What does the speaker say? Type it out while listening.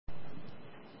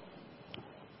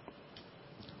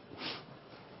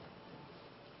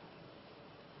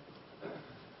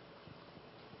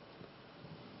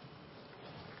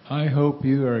I hope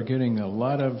you are getting a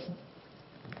lot of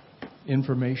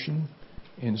information,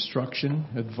 instruction,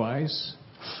 advice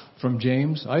from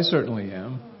James. I certainly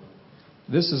am.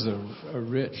 This is a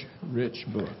rich, rich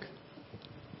book.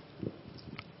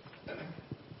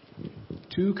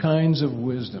 Two kinds of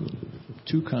wisdom.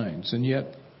 Two kinds, and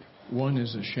yet one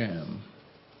is a sham.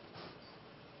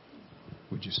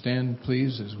 Would you stand,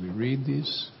 please, as we read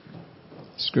these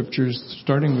scriptures,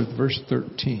 starting with verse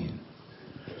 13.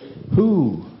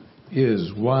 Who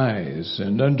is wise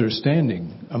and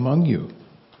understanding among you?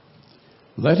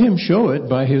 Let him show it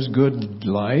by his good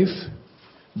life,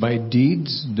 by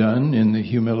deeds done in the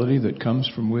humility that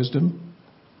comes from wisdom.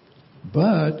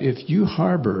 But if you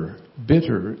harbor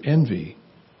bitter envy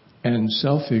and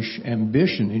selfish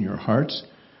ambition in your hearts,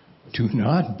 do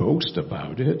not boast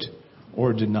about it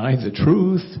or deny the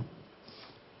truth.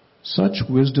 Such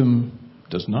wisdom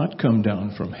does not come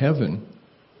down from heaven,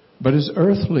 but is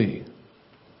earthly,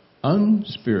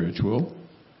 unspiritual,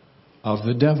 of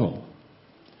the devil.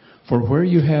 For where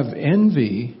you have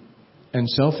envy and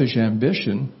selfish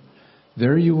ambition,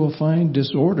 there you will find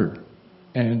disorder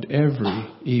and every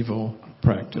evil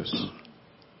practice.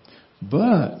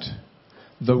 But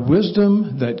the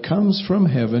wisdom that comes from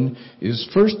heaven is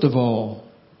first of all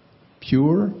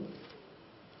pure,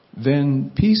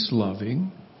 then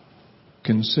peace-loving,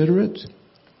 considerate,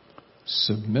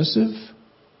 submissive,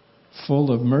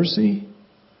 full of mercy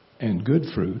and good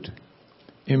fruit,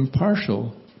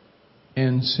 impartial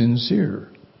and sincere.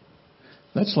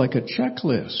 That's like a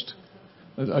checklist,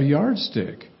 a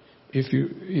yardstick. If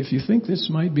you think this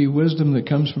might be wisdom that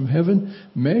comes from heaven,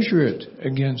 measure it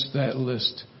against that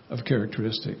list of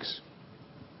characteristics.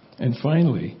 And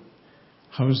finally,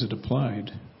 how is it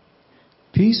applied?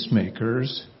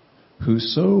 Peacemakers who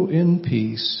sow in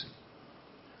peace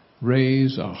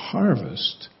raise a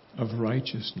harvest of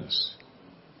righteousness.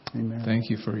 Amen. Thank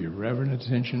you for your reverent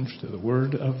attention to the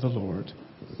word of the Lord.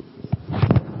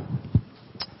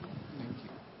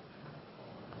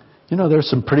 You know, there's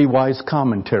some pretty wise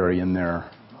commentary in there,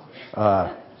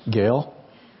 Gail.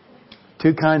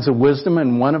 Two kinds of wisdom,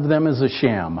 and one of them is a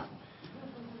sham.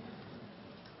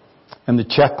 And the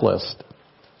checklist.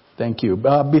 Thank you.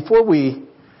 Before we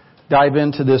dive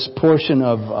into this portion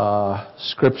of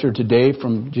Scripture today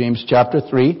from James chapter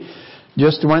 3,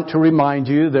 just want to remind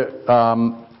you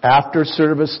that after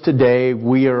service today,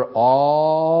 we are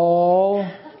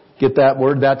all, get that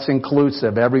word, that's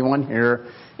inclusive, everyone here,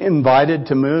 invited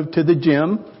to move to the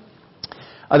gym.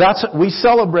 We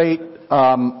celebrate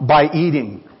by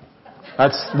eating.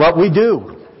 That's what we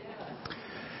do.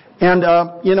 And,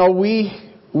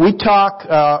 we talk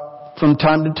from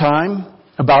time to time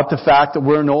about the fact that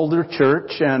we're an older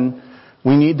church and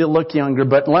we need to look younger.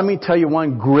 But let me tell you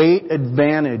one great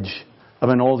advantage of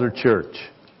an older church.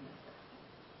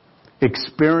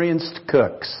 Experienced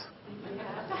cooks.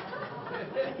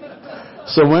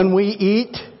 So when we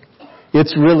eat,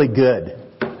 it's really good.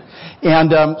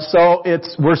 And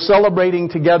we're celebrating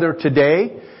together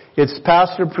today. It's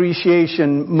Pastor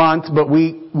Appreciation Month, but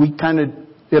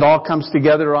it all comes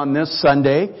together on this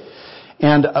Sunday.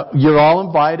 And you're all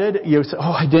invited. You say,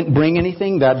 I didn't bring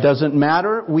anything. That doesn't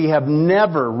matter. We have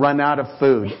never run out of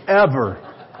food. Ever.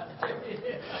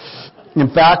 In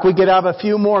fact, we could have a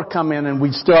few more come in and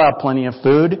we'd still have plenty of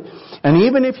food. And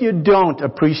even if you don't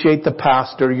appreciate the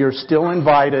pastor, you're still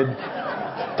invited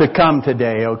to come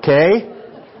today, okay?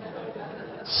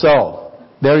 So,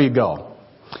 there you go.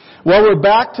 Well, we're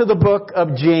back to the book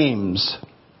of James.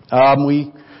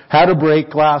 We had a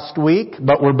break last week,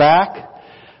 but we're back.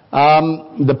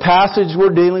 The passage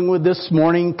we're dealing with this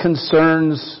morning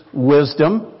concerns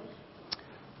wisdom.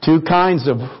 Two kinds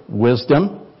of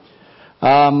wisdom.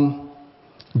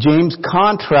 James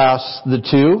contrasts the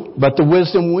two, but the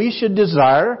wisdom we should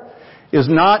desire is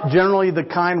not generally the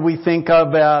kind we think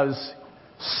of as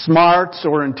smarts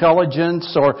or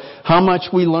intelligence or how much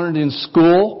we learned in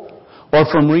school or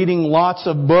from reading lots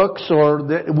of books or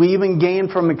that we even gain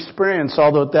from experience,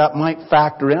 although that might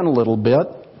factor in a little bit.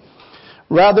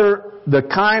 Rather, the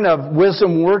kind of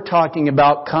wisdom we're talking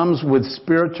about comes with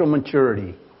spiritual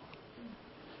maturity,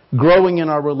 growing in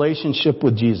our relationship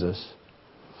with Jesus.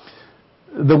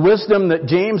 The wisdom that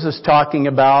James is talking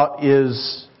about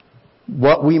is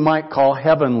what we might call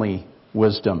heavenly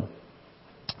wisdom.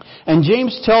 And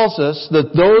James tells us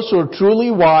that those who are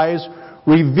truly wise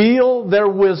reveal their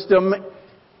wisdom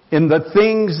in the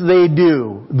things they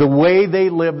do, the way they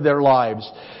live their lives.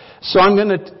 So I'm going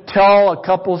to tell a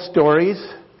couple stories.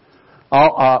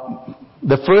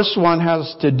 The first one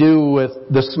has to do with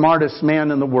the smartest man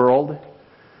in the world.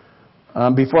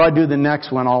 Before I do the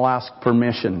next one, I'll ask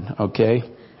permission, okay?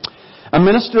 A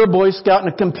minister, a Boy Scout,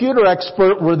 and a computer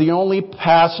expert were the only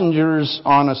passengers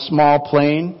on a small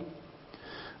plane.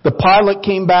 The pilot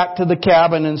came back to the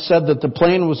cabin and said that the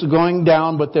plane was going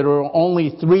down, but there were only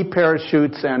 3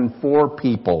 parachutes and 4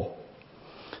 people.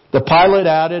 The pilot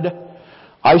added,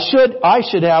 I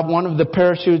should have one of the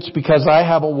parachutes because I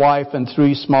have a wife and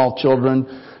 3 small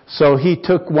children. So he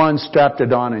took one, strapped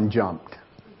it on, and jumped.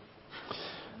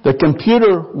 The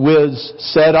computer whiz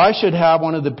said, I should have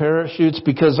one of the parachutes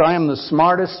because I am the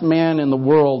smartest man in the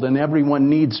world and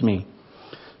everyone needs me.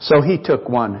 So he took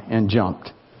one and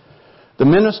jumped. The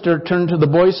minister turned to the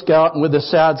Boy Scout and with a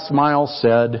sad smile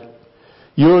said,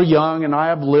 you're young and I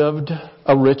have lived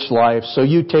a rich life, so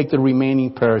you take the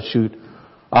remaining parachute.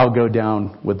 I'll go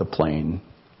down with the plane.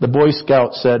 The Boy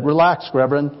Scout said, relax,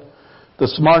 Reverend. The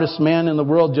smartest man in the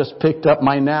world just picked up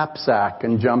my knapsack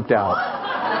and jumped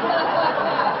out.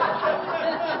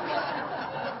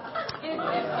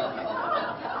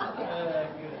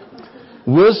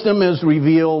 Wisdom is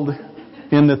revealed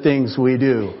in the things we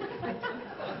do.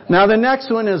 Now the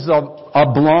next one is a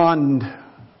blonde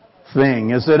thing.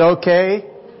 Is it okay?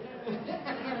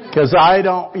 Because I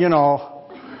don't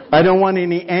want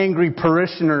any angry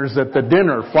parishioners at the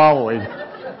dinner following.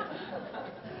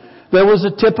 There was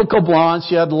a typical blonde.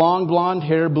 She had long blonde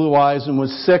hair, blue eyes, and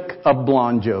was sick of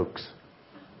blonde jokes.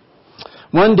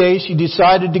 One day she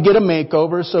decided to get a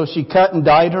makeover, so she cut and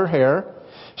dyed her hair.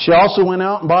 She also went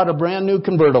out and bought a brand new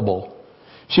convertible.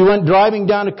 She went driving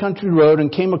down a country road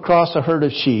and came across a herd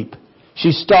of sheep.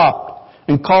 She stopped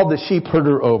and called the sheep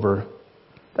herder over.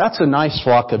 That's a nice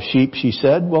flock of sheep, she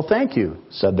said. Well, thank you,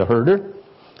 said the herder.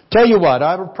 Tell you what,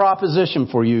 I have a proposition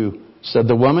for you, said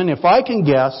the woman. If I can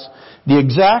guess the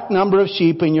exact number of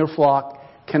sheep in your flock,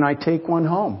 can I take one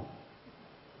home?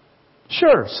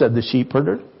 Sure, said the sheep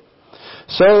herder.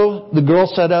 So the girl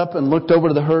sat up and looked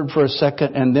over the herd for a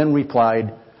second and then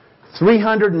replied,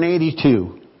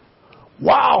 382.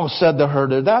 Wow, said the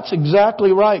herder, that's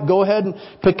exactly right. Go ahead and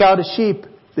pick out a sheep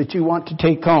that you want to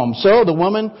take home. So the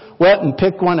woman went and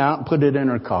picked one out and put it in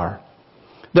her car.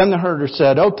 Then the herder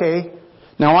said, okay,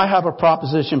 now I have a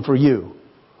proposition for you.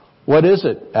 What is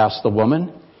it? Asked the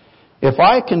woman. If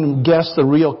I can guess the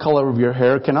real color of your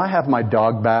hair, can I have my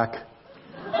dog back?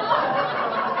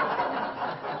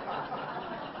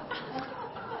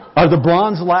 Are the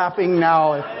blondes laughing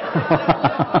now?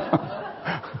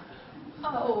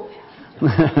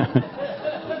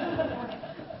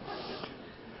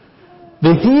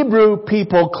 The Hebrew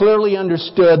people clearly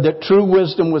understood that true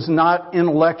wisdom was not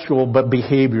intellectual but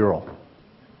behavioral.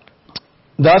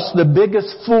 Thus, the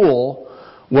biggest fool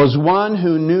was one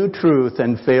who knew truth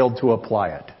and failed to apply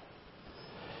it.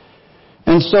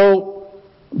 And so,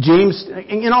 James,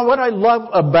 what I love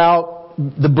about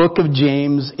the book of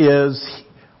James is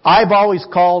I've always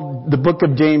called the book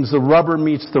of James the rubber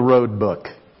meets the road book.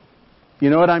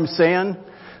 You know what I'm saying?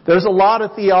 There's a lot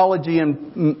of theology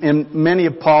in many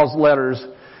of Paul's letters.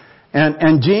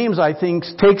 And James, I think,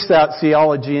 takes that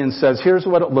theology and says, here's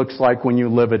what it looks like when you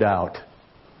live it out.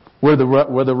 Where the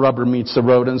rubber meets the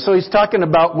road. And so he's talking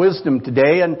about wisdom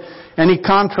today. And he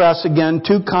contrasts again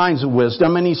 2 kinds of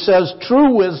wisdom. And he says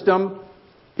true wisdom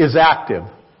is active.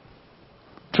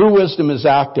 True wisdom is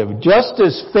active. Just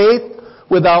as faith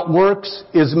without works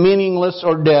is meaningless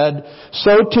or dead,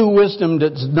 so too wisdom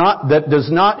that does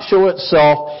not show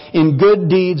itself in good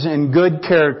deeds and good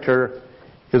character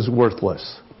is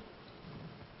worthless.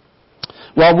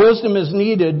 While wisdom is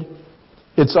needed,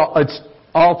 it's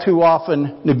all too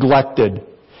often neglected.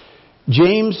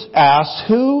 James asks,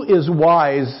 who is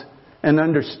wise and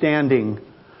understanding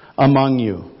among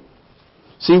you?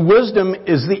 See, wisdom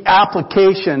is the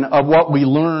application of what we've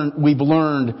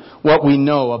learned, what we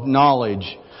know of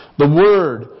knowledge. The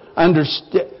word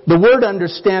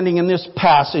understanding in this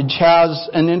passage has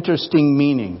an interesting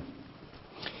meaning.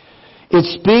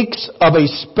 It speaks of a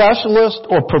specialist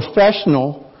or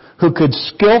professional who could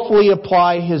skillfully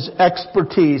apply his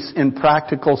expertise in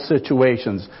practical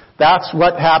situations. That's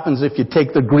what happens if you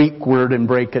take the Greek word and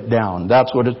break it down.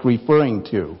 That's what it's referring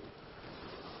to.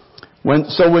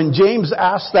 When James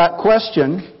asks that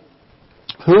question,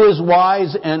 who is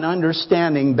wise and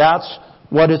understanding, that's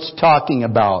what it's talking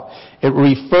about. It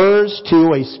refers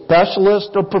to a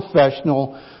specialist or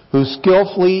professional who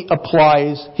skillfully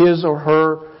applies his or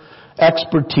her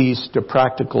expertise to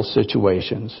practical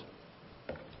situations.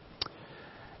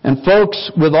 And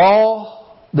folks, with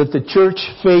all that the church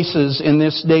faces in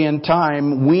this day and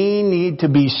time, we need to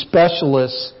be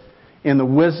specialists in the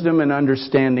wisdom and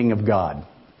understanding of God.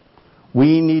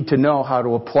 We need to know how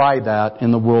to apply that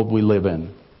in the world we live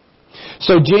in.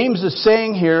 So James is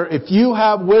saying here, if you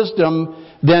have wisdom,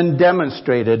 then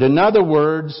demonstrate it. In other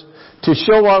words, to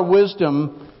show our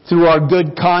wisdom through our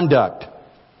good conduct,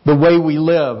 the way we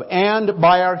live, and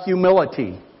by our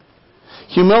humility.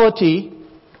 Humility,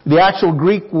 the actual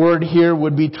Greek word here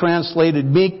would be translated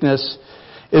meekness,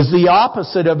 is the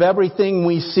opposite of everything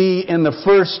we see in the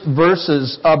first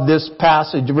verses of this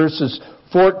passage, verses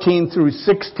 14 through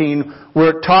 16,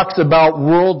 where it talks about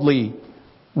worldly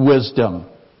wisdom.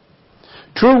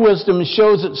 True wisdom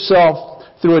shows itself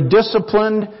through a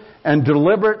disciplined and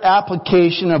deliberate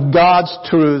application of God's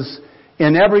truths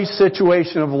in every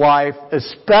situation of life,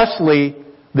 especially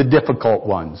the difficult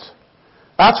ones.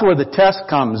 That's where the test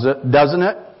comes, doesn't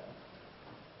it?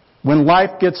 When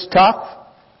life gets tough.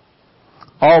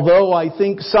 Although I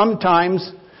think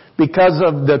sometimes, because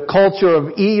of the culture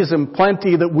of ease and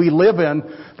plenty that we live in,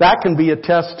 that can be a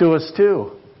test to us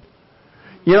too.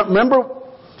 You know, remember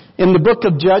in the book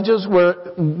of Judges where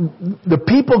the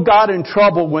people got in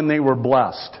trouble when they were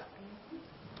blessed?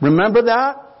 Remember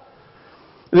that?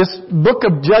 This book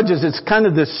of Judges, it's kind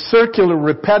of this circular,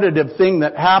 repetitive thing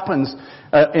that happens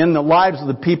in the lives of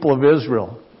the people of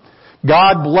Israel.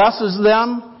 God blesses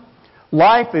them.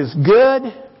 Life is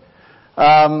good.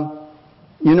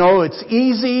 It's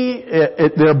easy.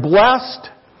 They're blessed.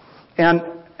 And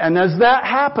as that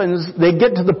happens, they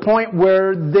get to the point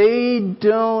where they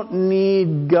don't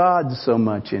need God so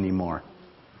much anymore.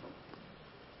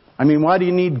 I mean, why do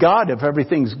you need God if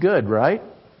everything's good, right?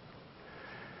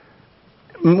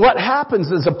 And what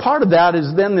happens as a part of that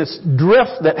is then this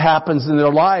drift that happens in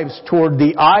their lives toward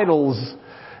the idols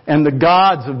and the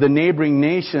gods of the neighboring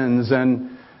nations.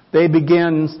 And they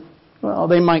begin, well,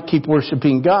 they might keep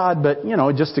worshiping God, but,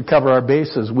 just to cover our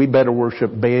bases, we better worship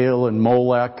Baal and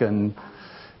Molech and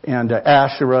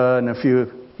Asherah and a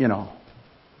few,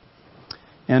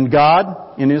 And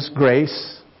God, in His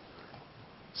grace,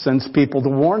 sends people to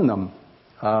warn them.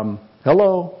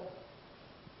 Hello.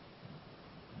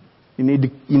 You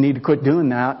need to quit doing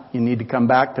that. You need to come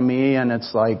back to me. And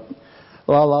it's like,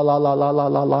 la, la, la, la, la, la,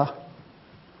 la, la.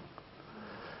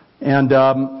 And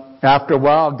after a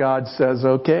while, God says,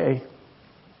 okay.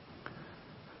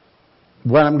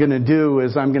 What I'm going to do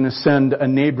is I'm going to send a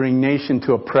neighboring nation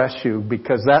to oppress you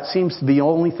because that seems to be the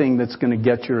only thing that's going to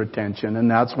get your attention.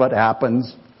 And that's what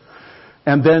happens.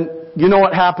 And then, you know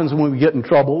what happens when we get in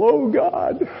trouble? Oh,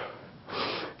 God.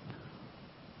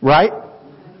 Right?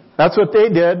 That's what they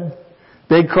did.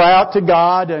 They'd cry out to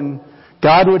God and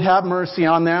God would have mercy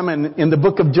on them. And in the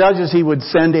book of Judges, He would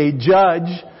send a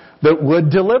judge that would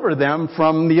deliver them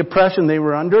from the oppression they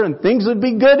were under. And things would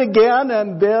be good again.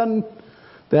 And then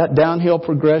that downhill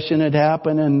progression had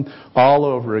happened and all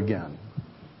over again.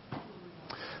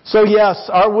 So yes,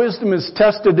 our wisdom is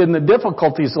tested in the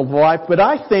difficulties of life, but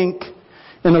I think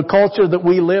in a culture that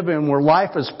we live in where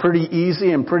life is pretty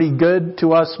easy and pretty good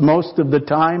to us most of the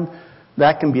time,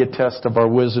 that can be a test of our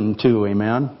wisdom too.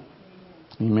 Amen?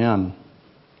 Amen.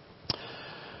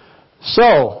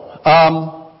 So,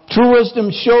 true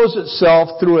wisdom shows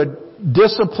itself through a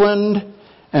disciplined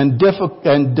and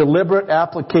deliberate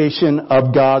application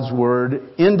of God's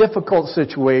Word in difficult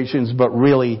situations, but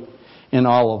really in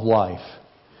all of life.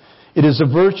 It is a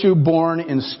virtue born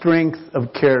in strength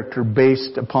of character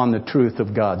based upon the truth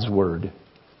of God's Word.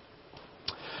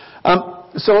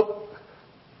 So,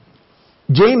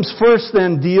 James first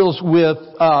then deals with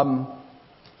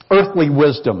earthly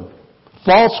wisdom.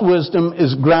 False wisdom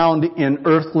is grounded in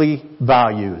earthly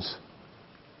values.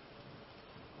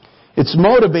 It's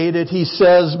motivated, he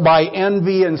says, by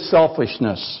envy and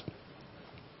selfishness.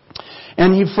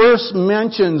 And he first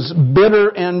mentions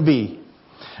bitter envy.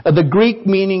 The Greek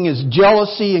meaning is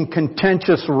jealousy and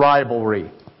contentious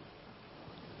rivalry.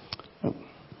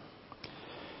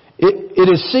 It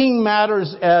is seeing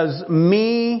matters as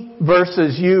me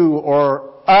versus you,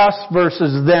 or us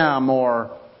versus them,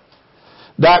 or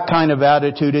that kind of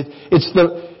attitude.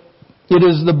 It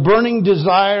is the burning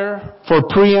desire for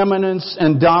preeminence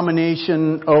and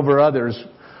domination over others.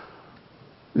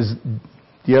 Do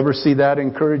you ever see that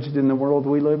encouraged in the world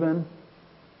we live in?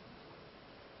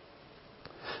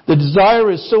 The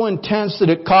desire is so intense that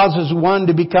it causes one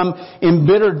to become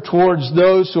embittered towards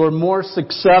those who are more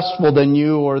successful than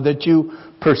you or that you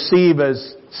perceive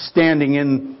as standing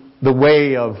in the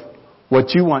way of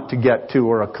what you want to get to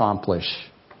or accomplish.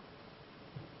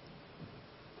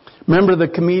 Remember the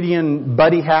comedian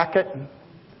Buddy Hackett?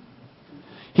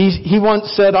 He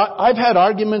once said, I've had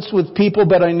arguments with people,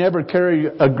 but I never carry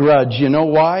a grudge. You know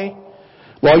why?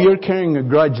 While you're carrying a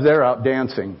grudge, they're out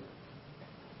dancing.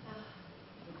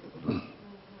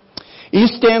 E.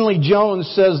 Stanley Jones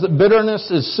says that bitterness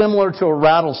is similar to a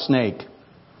rattlesnake.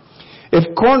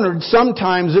 If cornered,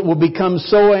 sometimes it will become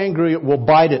so angry it will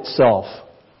bite itself.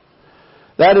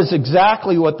 That is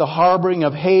exactly what the harboring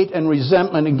of hate and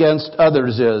resentment against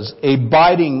others is, a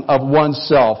biting of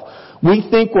oneself. We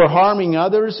think we're harming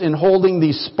others in holding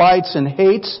these spites and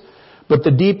hates, but the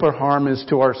deeper harm is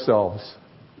to ourselves.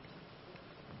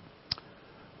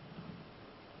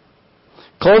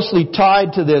 Closely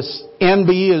tied to this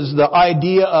envy is the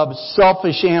idea of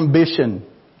selfish ambition.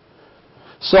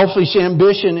 Selfish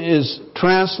ambition is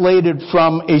translated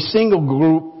from a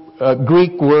single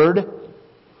Greek word.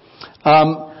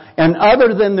 And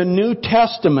other than the New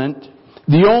Testament,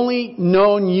 the only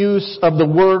known use of the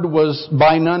word was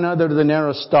by none other than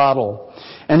Aristotle.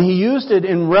 And he used it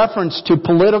in reference to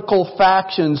political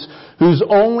factions whose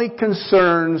only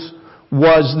concerns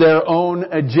was their own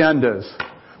agendas.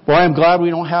 Boy, I'm glad we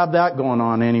don't have that going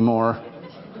on anymore.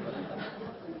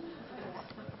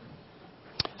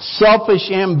 Selfish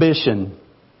ambition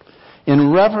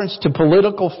in reference to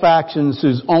political factions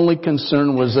whose only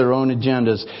concern was their own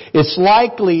agendas. It's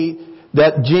likely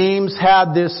that James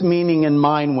had this meaning in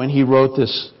mind when he wrote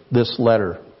this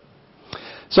letter.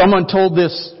 Someone told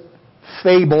this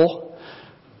fable.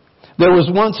 There was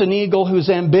once an eagle whose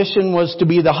ambition was to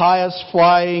be the highest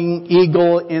flying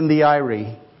eagle in the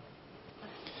eyrie.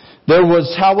 There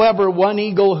was, however, one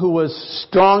eagle who was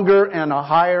stronger and a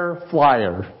higher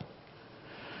flyer.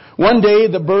 One day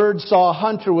the bird saw a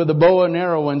hunter with a bow and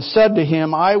arrow and said to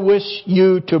him, "I wish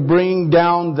you to bring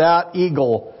down that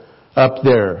eagle up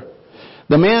there."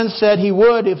 The man said he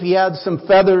would if he had some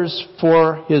feathers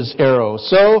for his arrow.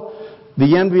 So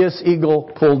the envious eagle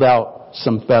pulled out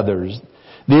some feathers.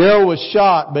 The arrow was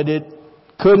shot, but it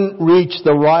couldn't reach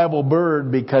the rival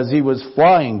bird because he was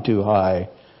flying too high.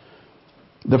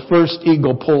 The first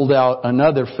eagle pulled out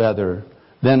another feather,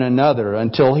 then another,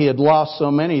 until he had lost so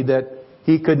many that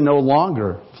he could no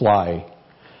longer fly.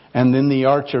 And then the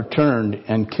archer turned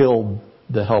and killed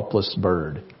the helpless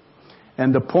bird.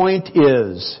 And the point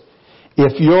is,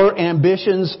 if your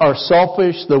ambitions are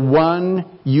selfish, the one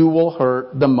you will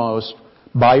hurt the most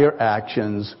by your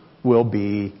actions will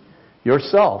be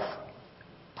yourself.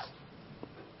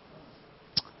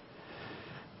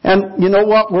 And you know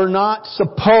what? We're not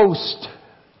supposed,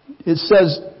 it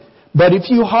says, but if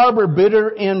you harbor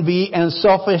bitter envy and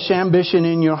selfish ambition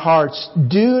in your hearts,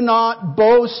 do not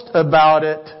boast about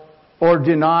it or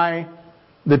deny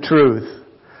the truth.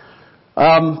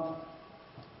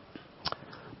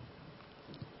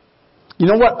 You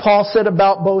know what Paul said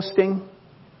about boasting?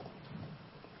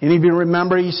 Any of you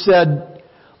remember? He said,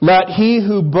 "Let he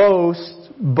who boasts,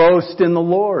 boast in the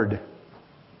Lord."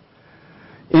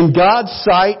 In God's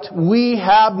sight, we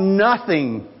have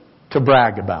nothing to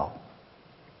brag about.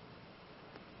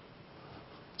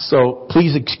 So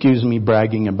please excuse me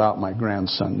bragging about my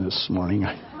grandson this morning.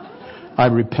 I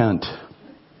repent.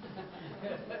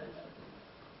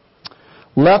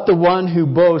 Let the one who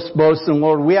boasts, boast in the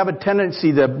Lord. We have a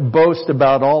tendency to boast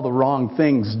about all the wrong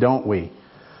things, don't we?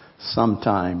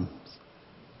 Sometimes.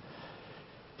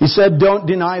 He said, don't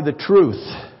deny the truth.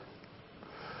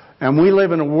 And we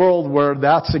live in a world where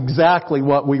that's exactly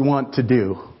what we want to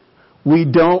do. We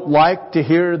don't like to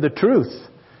hear the truth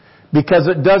because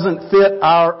it doesn't fit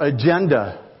our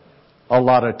agenda a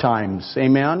lot of times.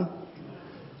 Amen?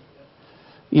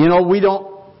 You know, we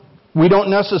don't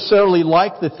necessarily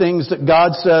like the things that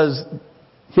God says,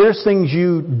 here's things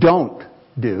you don't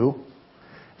do,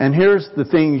 and here's the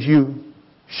things you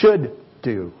should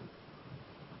do.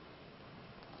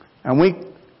 And we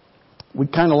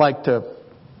kind of like to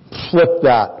flip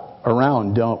that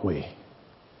around, don't we?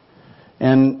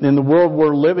 And in the world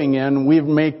we're living in,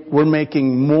 we're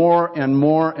making more and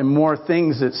more and more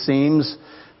things, it seems,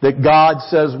 that God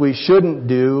says we shouldn't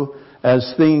do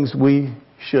as things we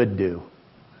should do.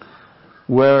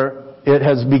 Where it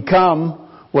has become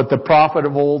what the prophet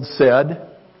of old said,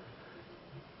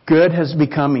 good has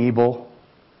become evil,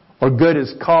 or good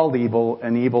is called evil,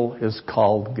 and evil is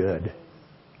called good.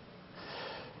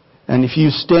 And if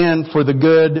you stand for the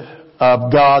good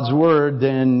of God's Word,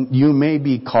 then you may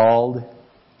be called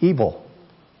evil.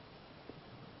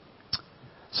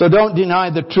 So don't deny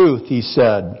the truth, he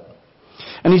said.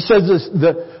 And he says this,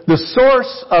 the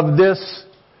source of this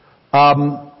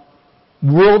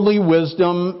worldly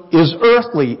wisdom is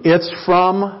earthly. It's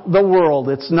from the world.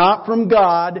 It's not from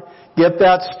God. Get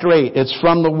that straight. It's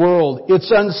from the world.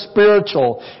 It's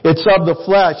unspiritual. It's of the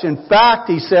flesh. In fact,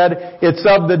 he said, it's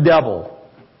of the devil.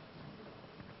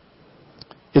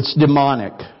 It's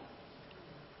demonic.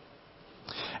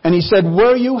 And he said,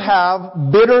 where you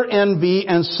have bitter envy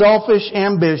and selfish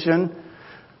ambition,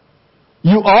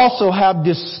 you also have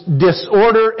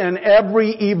disorder and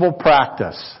every evil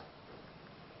practice.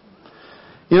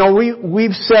 You know,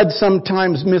 we've said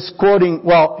sometimes misquoting,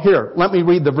 well, here, let me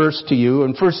read the verse to you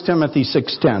in 1 Timothy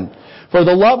 6:10. For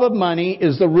the love of money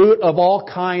is the root of all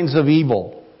kinds of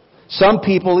evil. Some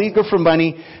people, eager for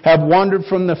money, have wandered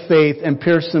from the faith and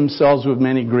pierced themselves with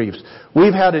many griefs.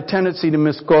 We've had a tendency to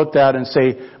misquote that and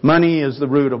say, money is the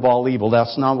root of all evil.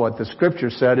 That's not what the Scripture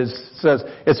said. It says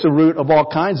it's the root of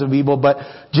all kinds of evil. But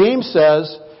James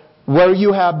says, where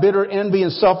you have bitter envy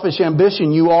and selfish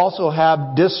ambition, you also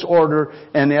have disorder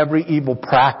and every evil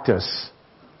practice.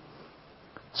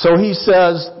 So he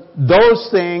says, those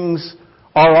things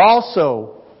are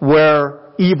also where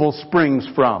evil springs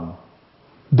from.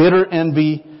 Bitter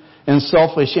envy and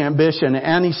selfish ambition.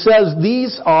 And he says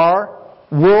these are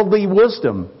worldly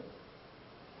wisdom.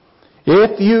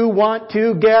 If you want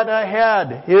to get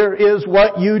ahead, here is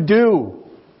what you do.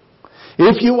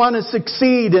 If you want to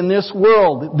succeed in this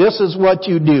world, this is what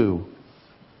you do.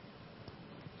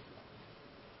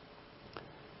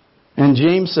 And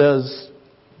James says,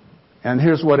 and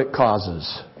here's what it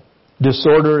causes.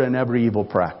 Disorder and every evil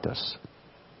practice.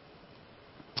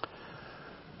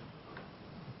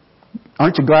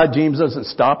 Aren't you glad James doesn't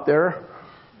stop there?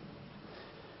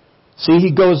 See,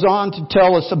 he goes on to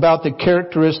tell us about the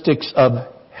characteristics of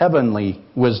heavenly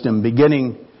wisdom,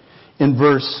 beginning in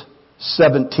verse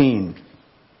 17.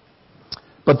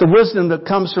 But the wisdom that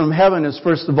comes from heaven is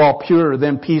first of all pure,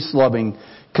 then peace-loving,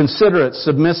 considerate,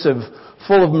 submissive,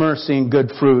 full of mercy and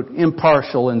good fruit,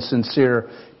 impartial and sincere.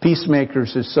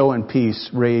 Peacemakers who sow in peace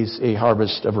raise a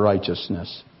harvest of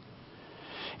righteousness.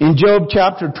 In Job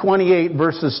chapter 28,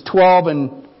 verses 12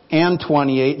 and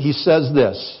 28, he says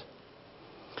this,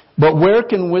 but where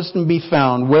can wisdom be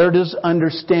found? Where does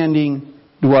understanding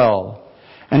dwell?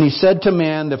 And he said to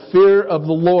man, the fear of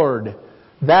the Lord,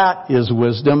 that is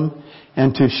wisdom,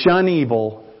 and to shun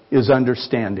evil is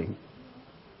understanding.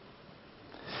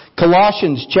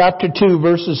 Colossians chapter 2,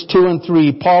 verses 2 and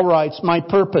 3, Paul writes, my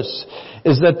purpose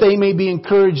is that they may be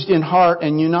encouraged in heart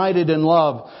and united in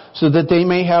love, so that they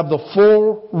may have the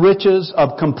full riches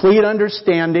of complete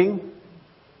understanding,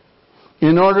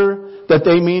 in order that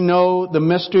they may know the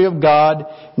mystery of God,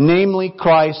 namely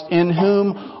Christ, in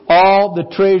whom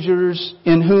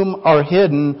are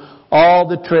hidden all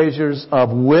the treasures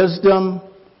of wisdom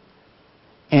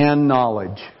and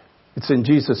knowledge. It's in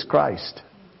Jesus Christ.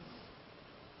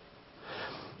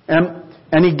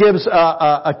 And he gives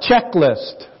a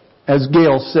checklist, as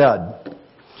Gail said,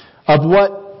 of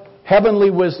what heavenly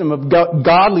wisdom, of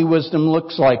godly wisdom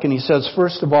looks like. And he says,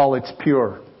 first of all, it's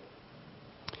pure.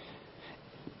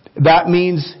 That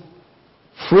means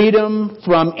freedom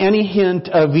from any hint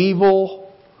of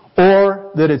evil,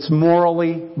 or that it's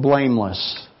morally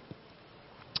blameless.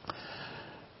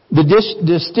 The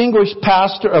distinguished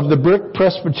pastor of the Brick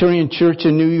Presbyterian Church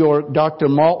in New York, Dr.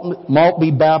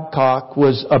 Maltby Babcock,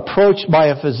 was approached by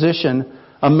a physician,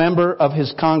 a member of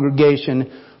his congregation,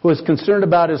 who was concerned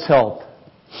about his health.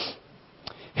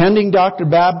 Handing Dr.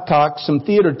 Babcock some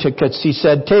theater tickets, he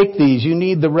said, take these. You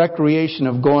need the recreation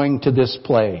of going to this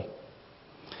play.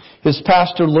 His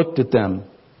pastor looked at them.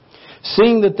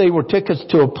 Seeing that they were tickets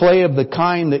to a play of the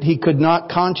kind that he could not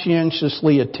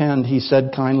conscientiously attend, he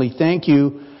said kindly, thank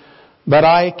you, but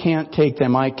I can't take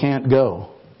them. I can't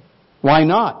go. Why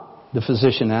not? The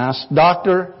physician asked.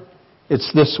 Doctor,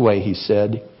 it's this way, he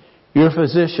said. You're a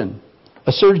physician,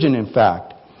 a surgeon in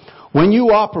fact. When you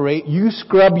operate, you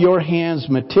scrub your hands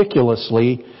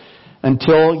meticulously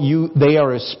until they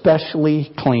are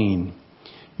especially clean.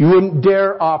 You wouldn't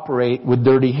dare operate with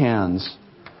dirty hands.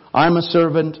 I'm a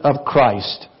servant of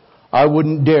Christ. I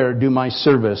wouldn't dare do my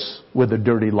service with a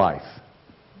dirty life.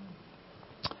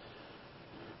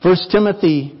 1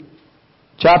 Timothy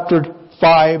chapter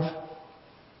 5,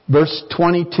 verse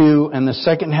 22, and the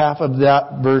second half of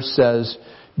that verse says,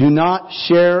 do not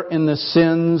share in the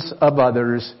sins of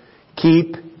others.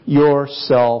 Keep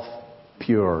yourself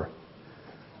pure.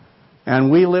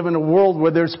 And we live in a world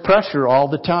where there's pressure all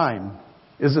the time,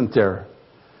 isn't there?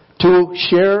 To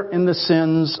share in the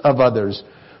sins of others.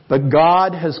 But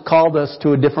God has called us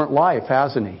to a different life,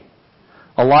 hasn't He?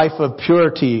 A life of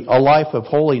purity, a life of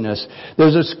holiness.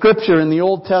 There's a scripture in the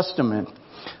Old Testament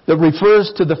that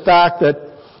refers to the fact that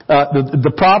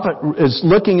the prophet is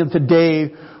looking at the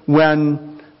day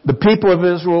when the people of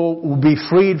Israel will be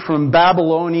freed from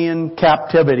Babylonian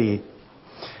captivity.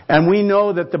 And we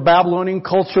know that the Babylonian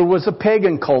culture was a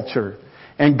pagan culture.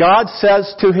 And God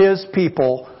says to His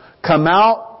people, come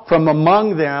out from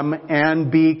among them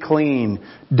and be clean.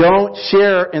 Don't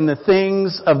share in the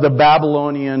things of the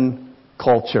Babylonian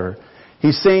culture.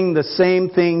 He's saying the same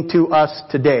thing to us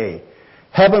today.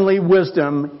 Heavenly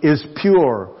wisdom is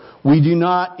pure. We do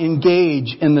not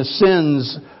engage in the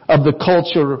sins of the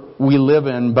culture we live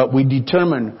in, but we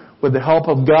determine, with the help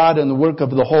of God and the work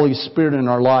of the Holy Spirit in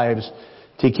our lives,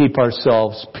 to keep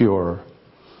ourselves pure.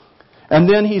 And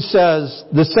then he says,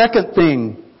 the second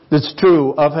thing that's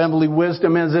true of heavenly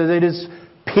wisdom is that it is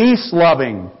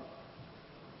peace-loving.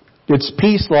 It's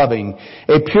peace-loving.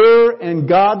 A pure and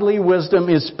godly wisdom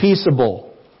is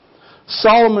peaceable.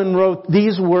 Solomon wrote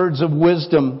these words of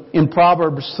wisdom in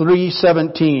Proverbs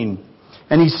 3:17.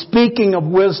 And he's speaking of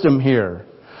wisdom here.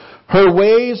 Her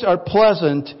ways are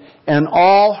pleasant, and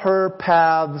all her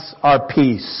paths are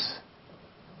peace.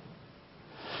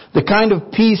 The kind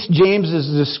of peace James is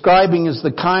describing is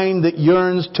the kind that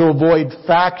yearns to avoid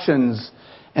factions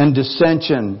and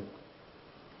dissension.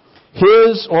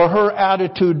 His or her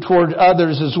attitude toward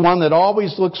others is one that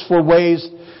always looks for ways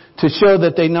to show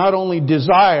that they not only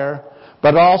desire,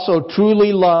 but also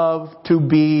truly love to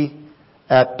be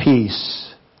at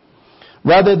peace.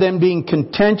 Rather than being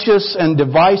contentious and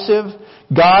divisive,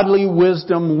 godly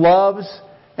wisdom loves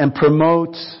and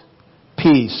promotes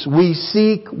peace. We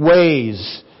seek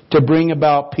ways to bring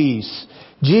about peace.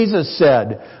 Jesus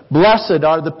said, "Blessed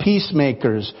are the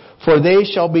peacemakers, for they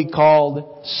shall be called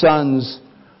sons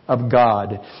of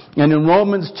God." And in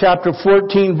Romans chapter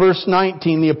 14, verse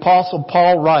 19, the Apostle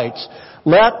Paul writes,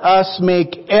 "Let us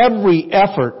make every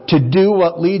effort to do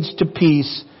what leads to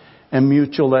peace and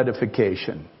mutual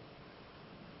edification."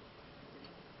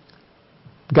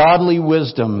 Godly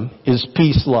wisdom is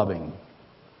peace-loving.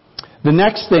 The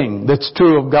next thing that's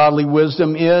true of godly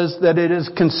wisdom is that it is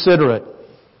considerate.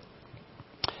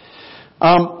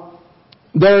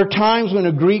 There are times when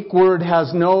a Greek word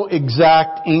has no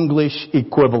exact English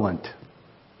equivalent.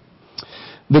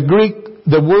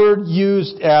 The word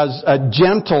used as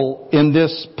gentle in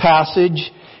this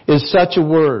passage is such a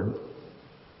word.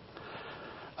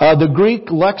 The Greek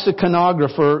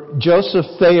lexiconographer Joseph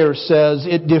Thayer says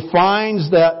it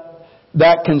defines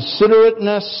that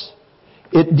considerateness.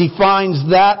 It defines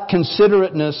that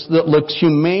considerateness that looks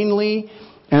humanely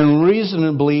and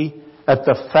reasonably at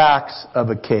the facts of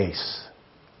a case.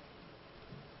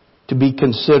 To be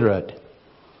considerate.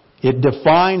 It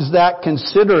defines that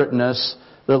considerateness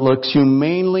that looks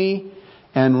humanely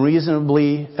and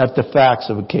reasonably at the facts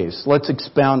of a case. Let's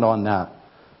expound on that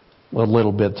a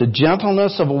little bit. The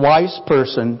gentleness of a wise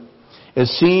person is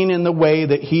seen in the way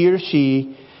that he or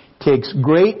she takes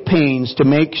great pains to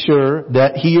make sure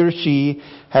that he or she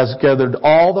has gathered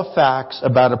all the facts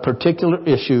about a particular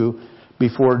issue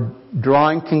before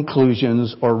drawing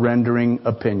conclusions or rendering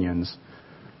opinions.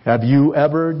 Have you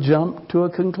ever jumped to a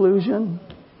conclusion?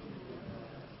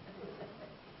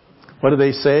 What do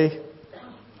they say?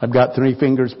 I've got 3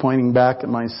 fingers pointing back at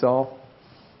myself.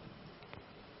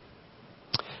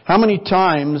 How many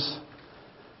times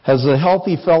has the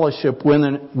healthy fellowship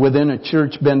within a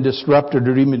church been disrupted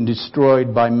or even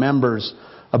destroyed by members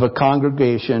of a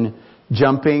congregation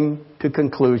jumping to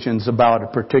conclusions about a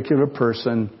particular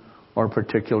person or a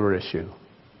particular issue?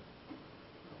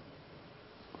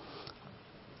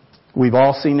 We've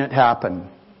all seen it happen.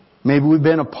 Maybe we've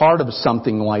been a part of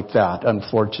something like that,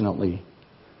 unfortunately.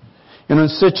 And in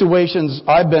situations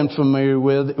I've been familiar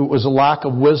with, it was a lack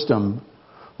of wisdom,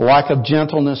 a lack of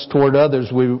gentleness toward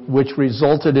others, which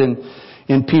resulted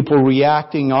in people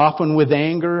reacting often with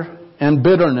anger and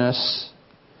bitterness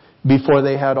before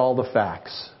they had all the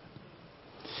facts.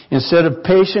 Instead of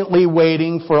patiently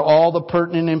waiting for all the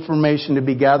pertinent information to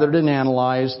be gathered and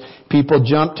analyzed, people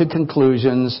jumped to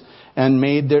conclusions and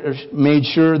made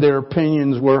sure their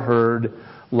opinions were heard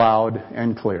loud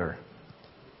and clear.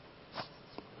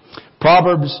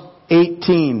 Proverbs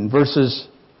 18, verses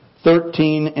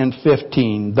 13 and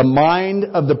 15. The mind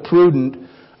of the prudent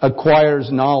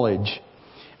acquires knowledge,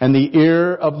 and the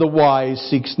ear of the wise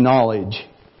seeks knowledge.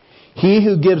 He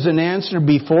who gives an answer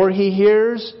before he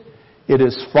hears, it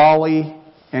is folly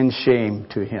and shame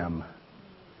to him.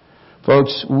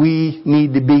 Folks, we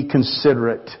need to be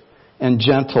considerate and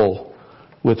gentle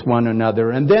with one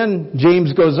another. And then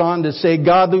James goes on to say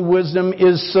godly wisdom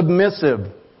is submissive.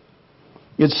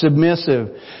 It's submissive.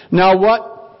 Now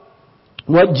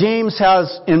what James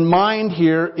has in mind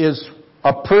here is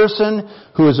a person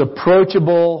who is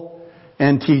approachable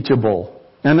and teachable.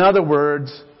 In other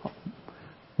words,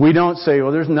 we don't say,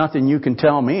 well, there's nothing you can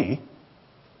tell me.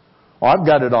 Oh, I've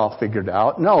got it all figured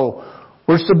out. No,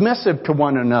 we're submissive to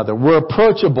one another. We're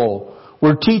approachable.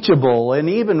 We're teachable and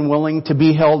even willing to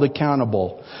be held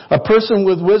accountable. A person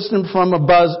with wisdom from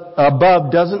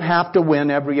above doesn't have to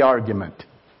win every argument.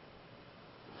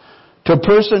 To a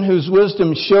person whose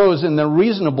wisdom shows in their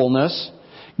reasonableness,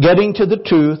 getting to the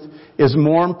truth is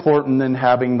more important than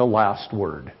having the last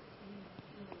word.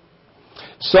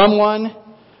 Someone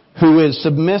who is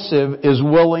submissive is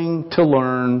willing to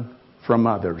learn from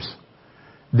others.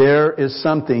 There is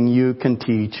something you can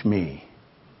teach me.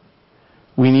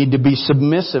 We need to be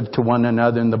submissive to one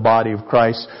another in the body of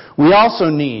Christ. We also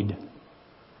need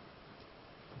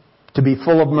to be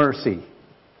full of mercy.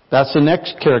 That's the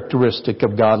next characteristic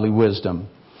of godly wisdom.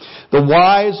 The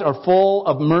wise are full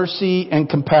of mercy and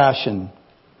compassion.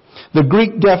 The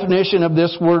Greek definition of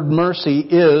this word mercy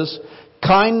is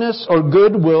kindness or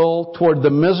goodwill toward the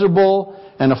miserable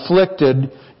and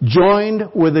afflicted, joined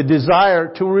with a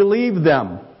desire to relieve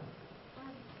them.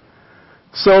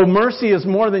 So mercy is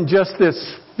more than just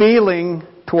this feeling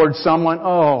towards someone,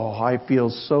 oh, I feel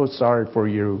so sorry for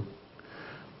you.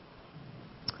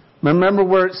 Remember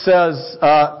where it says,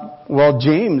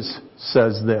 James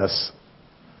says this.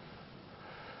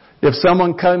 If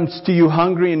someone comes to you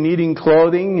hungry and needing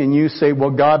clothing and you say,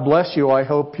 well, God bless you, I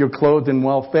hope you're clothed and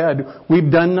well fed,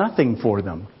 we've done nothing for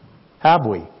them, have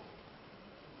we?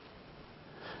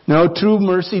 No, true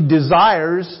mercy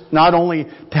desires not only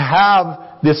to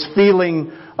have this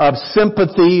feeling of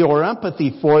sympathy or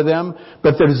empathy for them,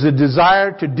 but there's a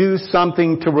desire to do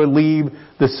something to relieve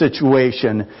the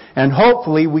situation. And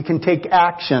hopefully we can take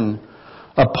action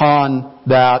upon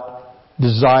that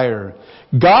desire.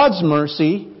 God's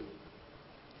mercy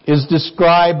is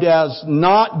described as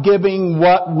not giving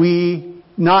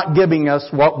us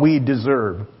what we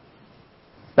deserve.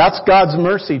 That's God's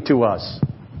mercy to us.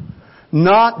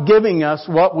 Not giving us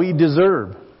what we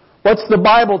deserve. What's the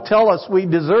Bible tell us we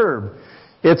deserve?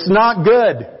 It's not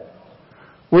good.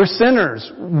 We're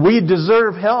sinners. We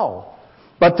deserve hell.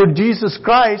 But through Jesus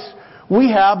Christ,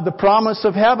 we have the promise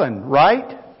of heaven,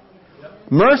 right?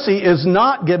 Mercy is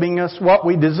not giving us what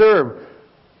we deserve.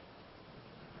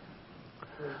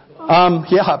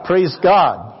 Praise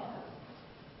God.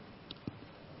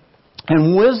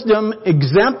 And wisdom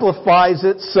exemplifies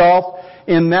itself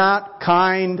in that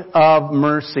kind of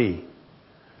mercy.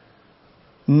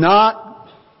 Not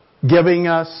giving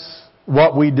us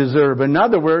what we deserve. In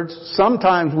other words,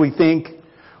 sometimes we think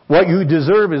what you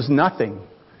deserve is nothing.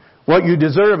 What you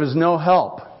deserve is no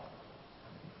help.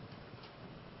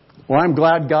 Well, I'm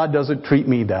glad God doesn't treat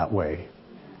me that way.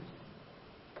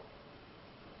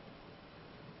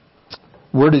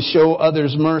 We're to show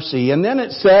others mercy. And then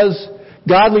it says,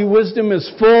 godly wisdom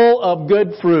is full of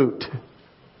good fruit.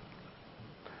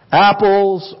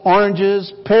 Apples,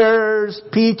 oranges, pears,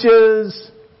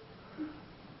 peaches.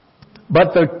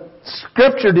 But the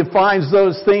Scripture defines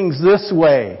those things this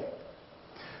way.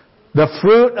 The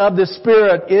fruit of the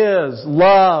Spirit is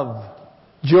love,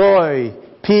 joy,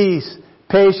 peace,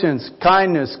 patience,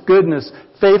 kindness, goodness,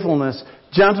 faithfulness,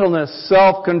 gentleness,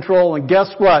 self-control. And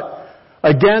guess what?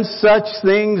 Against such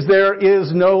things there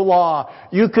is no law.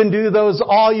 You can do those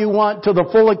all you want to the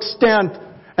full extent,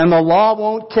 and the law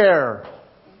won't care.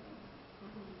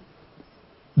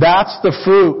 That's the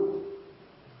fruit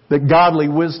that godly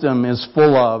wisdom is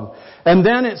full of. And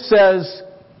then it says,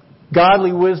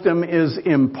 godly wisdom is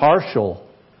impartial.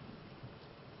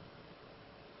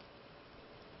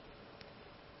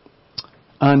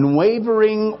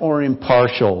 Unwavering or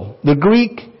impartial. The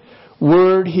Greek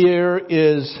word here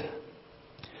is,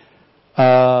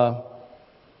 I'm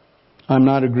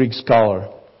not a Greek scholar.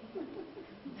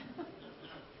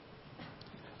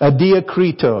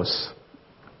 Adiakritos.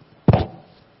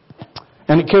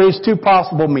 And it carries two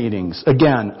possible meanings.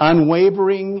 Again,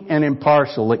 unwavering and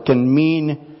impartial. It can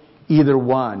mean either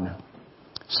one.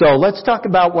 So let's talk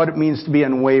about what it means to be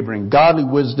unwavering. Godly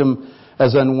wisdom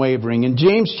as unwavering. In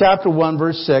James chapter 1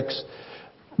 verse 6,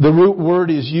 the root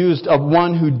word is used of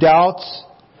one who doubts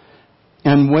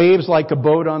and waves like a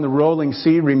boat on the rolling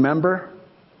sea. Remember?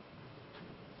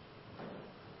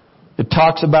 It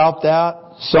talks about that.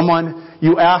 Someone,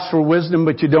 you ask for wisdom,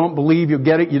 but you don't believe you'll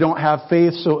get it. You don't have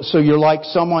faith. So you're like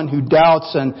someone who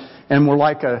doubts and we're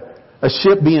like a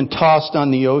ship being tossed on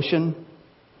the ocean.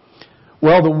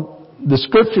 Well, the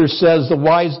Scripture says the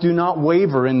wise do not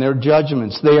waver in their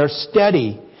judgments. They are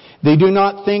steady. They do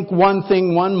not think one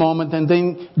thing one moment and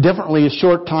think differently a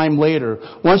short time later.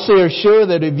 Once they are sure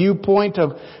that a viewpoint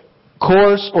of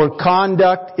course or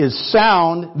conduct is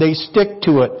sound, they stick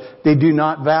to it. They do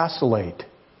not vacillate.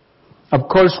 Of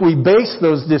course, we base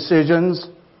those decisions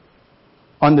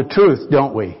on the truth,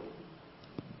 don't we?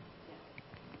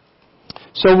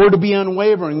 So we're to be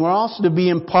unwavering. We're also to be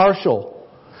impartial.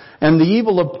 And the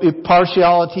evil of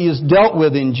partiality is dealt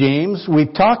with in James.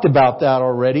 We've talked about that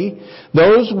already.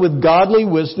 Those with godly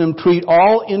wisdom treat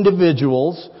all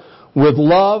individuals with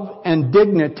love and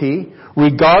dignity,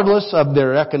 regardless of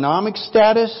their economic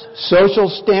status, social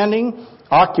standing,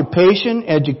 occupation,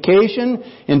 education,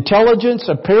 intelligence,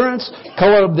 appearance,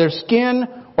 color of their skin,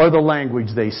 or the language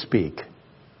they speak.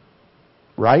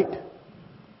 Right?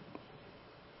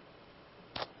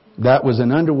 That was an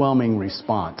underwhelming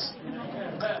response.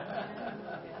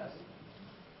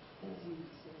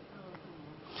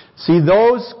 See,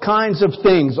 those kinds of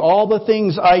things, all the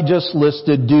things I just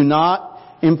listed, do not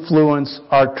influence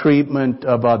our treatment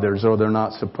of others, or they're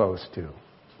not supposed to.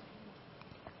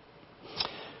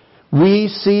 We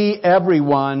see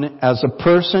everyone as a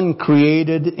person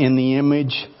created in the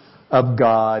image of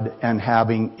God and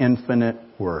having infinite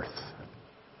worth.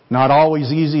 Not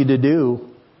always easy to do.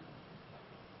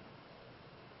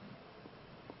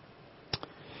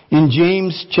 In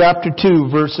James chapter 2,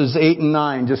 verses 8 and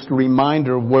 9, just a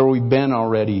reminder of where we've been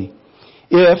already.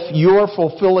 If you are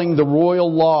fulfilling the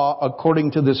royal law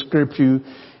according to the Scripture,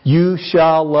 you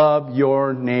shall love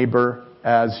your neighbor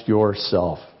as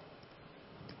yourself.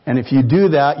 And if you do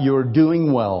that, you're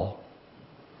doing well.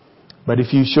 But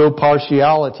if you show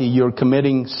partiality, you're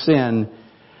committing sin,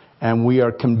 and we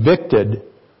are convicted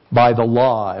by the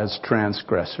law as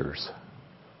transgressors.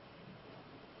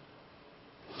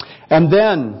 And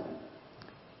then,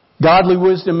 godly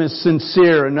wisdom is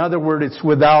sincere. In other words, it's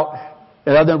without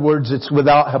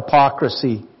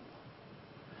hypocrisy.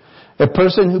 A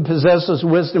person who possesses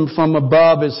wisdom from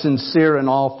above is sincere in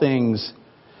all things.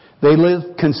 They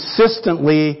live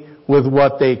consistently with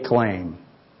what they claim.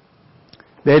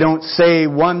 They don't say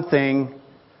one thing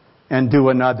and do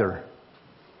another.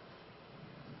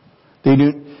 They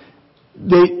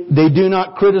do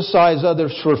not criticize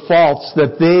others for faults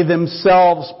that they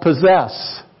themselves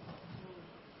possess.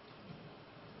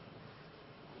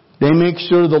 They make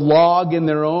sure the log in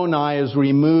their own eye is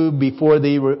removed before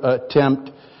they attempt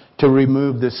to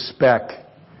remove the speck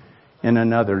in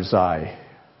another's eye.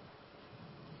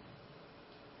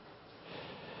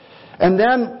 And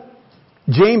then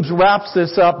James wraps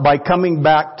this up by coming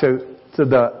back to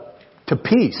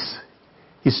peace.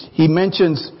 He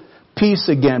mentions peace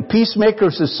again.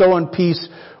 Peacemakers who sow in peace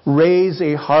raise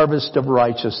a harvest of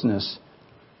righteousness.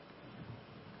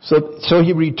 So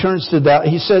he returns to that.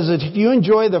 He says that if you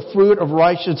enjoy the fruit of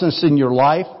righteousness in your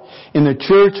life, in the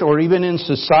church, or even in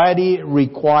society, it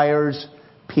requires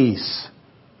peace.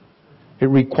 It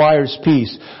requires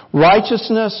peace.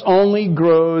 Righteousness only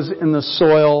grows in the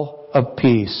soil of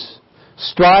peace.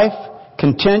 Strife,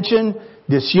 contention,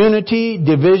 disunity,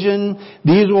 division,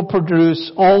 these will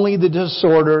produce only the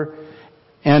disorder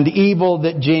and evil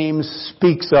that James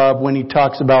speaks of when he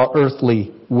talks about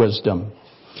earthly wisdom.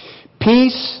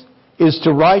 Peace is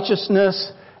to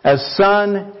righteousness as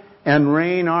sun and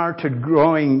rain are to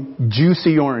growing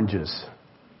juicy oranges.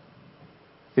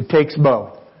 It takes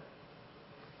both.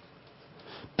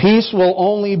 Peace will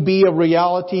only be a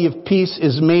reality if peace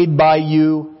is made by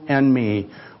you and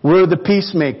me. We're the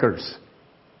peacemakers.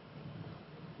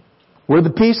 We're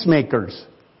the peacemakers.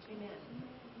 Amen.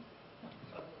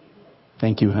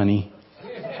 Thank you, honey.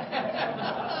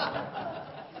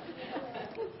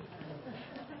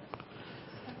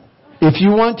 If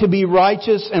you want to be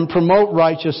righteous and promote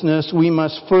righteousness, we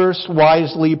must first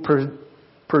wisely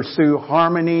pursue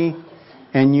harmony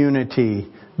and unity.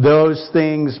 Those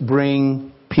things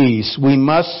bring peace. We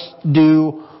must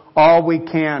do all we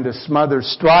can to smother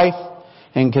strife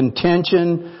and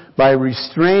contention by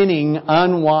restraining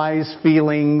unwise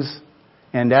feelings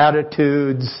and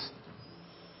attitudes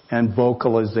and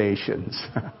vocalizations.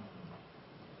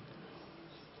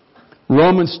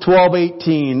 Romans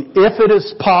 12:18, if it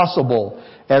is possible,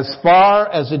 as far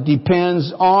as it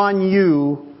depends on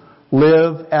you,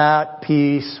 live at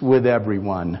peace with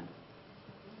everyone.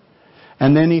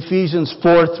 And then Ephesians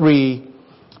 4:3,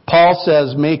 Paul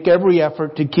says, make every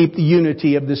effort to keep the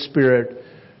unity of the Spirit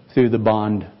through the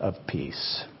bond of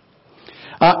peace.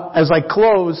 As I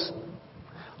close,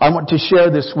 I want to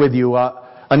share this with you.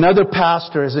 Another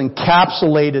pastor has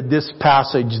encapsulated this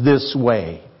passage this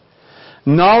way.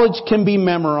 Knowledge can be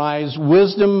memorized.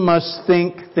 Wisdom must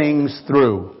think things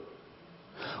through.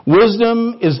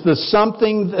 Wisdom is the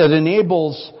something that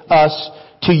enables us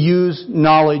to use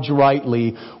knowledge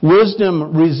rightly.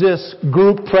 Wisdom resists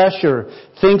group pressure,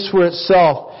 thinks for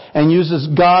itself, and uses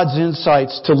God's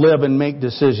insights to live and make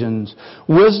decisions.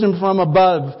 Wisdom from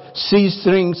above sees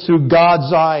things through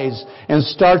God's eyes and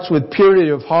starts with purity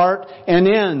of heart and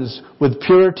ends with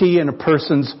purity in a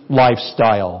person's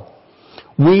lifestyle.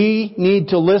 We need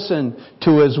to listen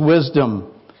to His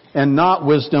wisdom and not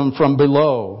wisdom from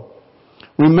below.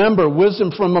 Remember,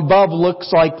 wisdom from above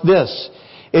looks like this.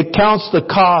 It counts the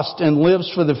cost and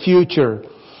lives for the future.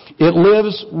 It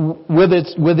lives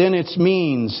within its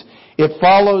means. It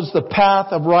follows the path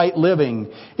of right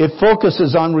living. It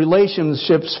focuses on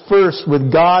relationships first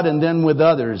with God and then with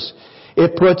others.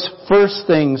 It puts first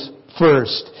things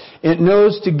first. It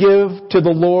knows to give to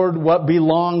the Lord what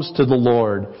belongs to the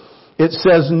Lord. It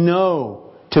says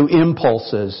no to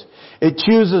impulses. It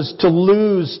chooses to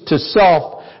lose to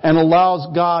self and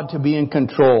allows God to be in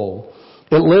control.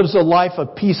 It lives a life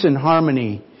of peace and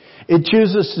harmony. It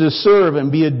chooses to serve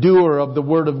and be a doer of the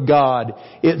Word of God.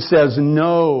 It says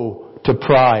no to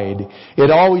pride. It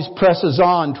always presses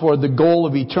on toward the goal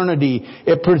of eternity.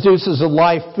 It produces a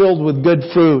life filled with good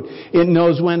fruit. It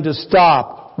knows when to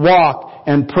stop, walk,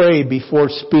 and pray before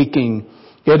speaking.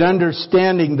 It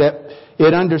understands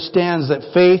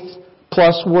that faith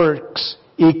plus works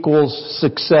equals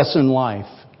success in life.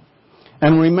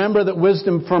 And remember that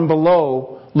wisdom from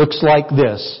below looks like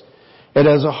this. It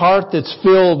has a heart that's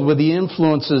filled with the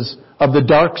influences of the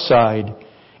dark side.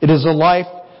 It is a life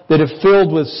that is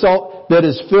filled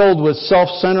with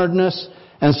self-centeredness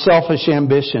and selfish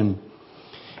ambition.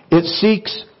 It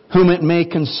seeks whom it may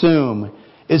consume.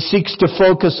 It seeks to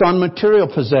focus on material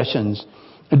possessions.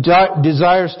 It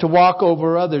desires to walk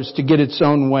over others to get its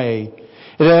own way.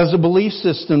 It has a belief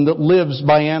system that lives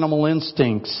by animal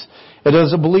instincts. It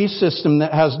has a belief system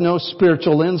that has no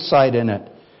spiritual insight in it.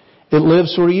 It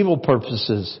lives for evil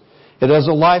purposes. It has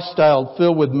a lifestyle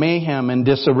filled with mayhem and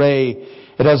disarray.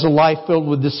 It has a life filled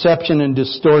with deception and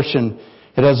distortion.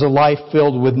 It has a life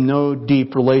filled with no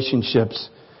deep relationships.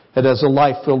 It has a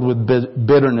life filled with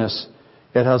bitterness.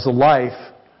 It has a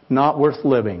life not worth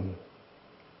living.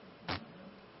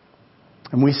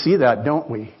 And we see that, don't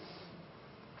we?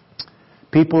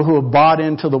 People who have bought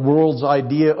into the world's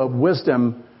idea of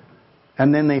wisdom,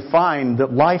 and then they find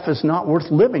that life is not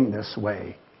worth living this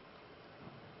way.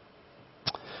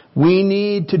 We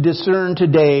need to discern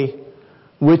today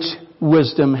which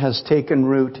wisdom has taken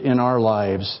root in our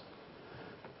lives.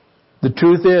 The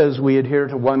truth is, we adhere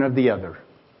to one or the other.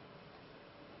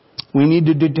 We need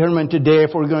to determine today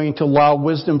if we're going to allow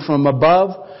wisdom from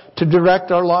above to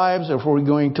direct our lives, or if we're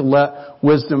going to let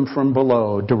wisdom from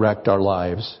below direct our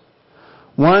lives.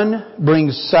 One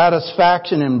brings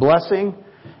satisfaction and blessing,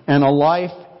 and a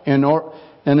life in order,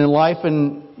 and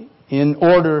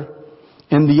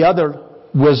the other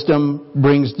wisdom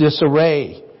brings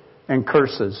disarray and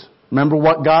curses. Remember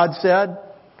what God said?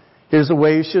 Here's the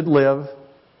way you should live.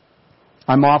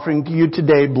 I'm offering to you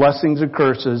today blessings or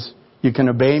curses. You can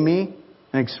obey me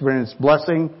and experience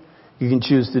blessing. You can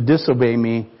choose to disobey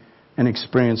me and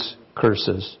experience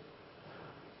curses.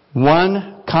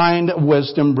 One kind of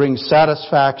wisdom brings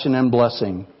satisfaction and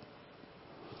blessing.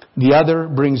 The other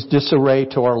brings disarray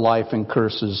to our life and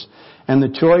curses. And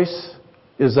the choice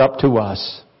is up to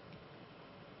us.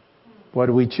 What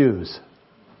do we choose?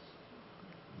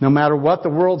 No matter what the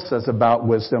world says about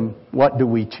wisdom, what do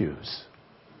we choose?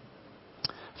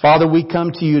 Father, we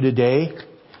come to you today,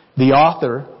 the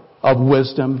author of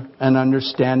wisdom and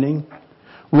understanding,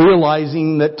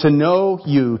 realizing that to know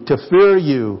you, to fear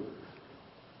you,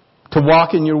 to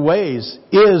walk in your ways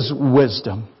is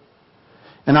wisdom.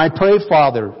 And I pray,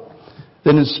 Father,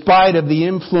 that in spite of the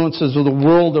influences of the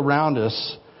world around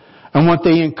us and what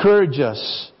they encourage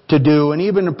us to do and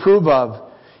even approve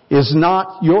of is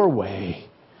not your way.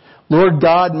 Lord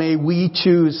God, may we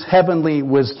choose heavenly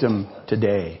wisdom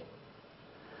today.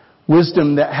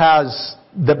 Wisdom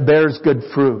that bears good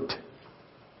fruit.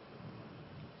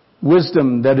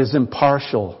 Wisdom that is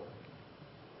impartial.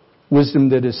 Wisdom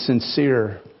that is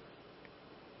sincere.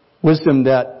 Wisdom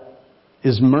that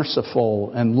is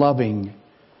merciful and loving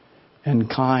and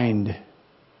kind.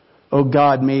 Oh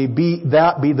God, may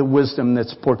that be the wisdom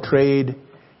that's portrayed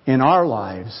in our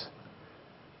lives,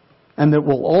 and that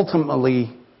will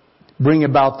ultimately bring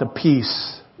about the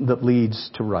peace that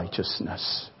leads to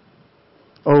righteousness.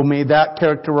 Oh, may that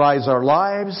characterize our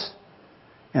lives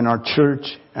and our church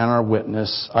and our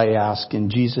witness, I ask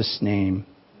in Jesus' name.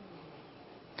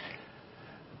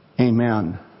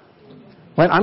 Amen.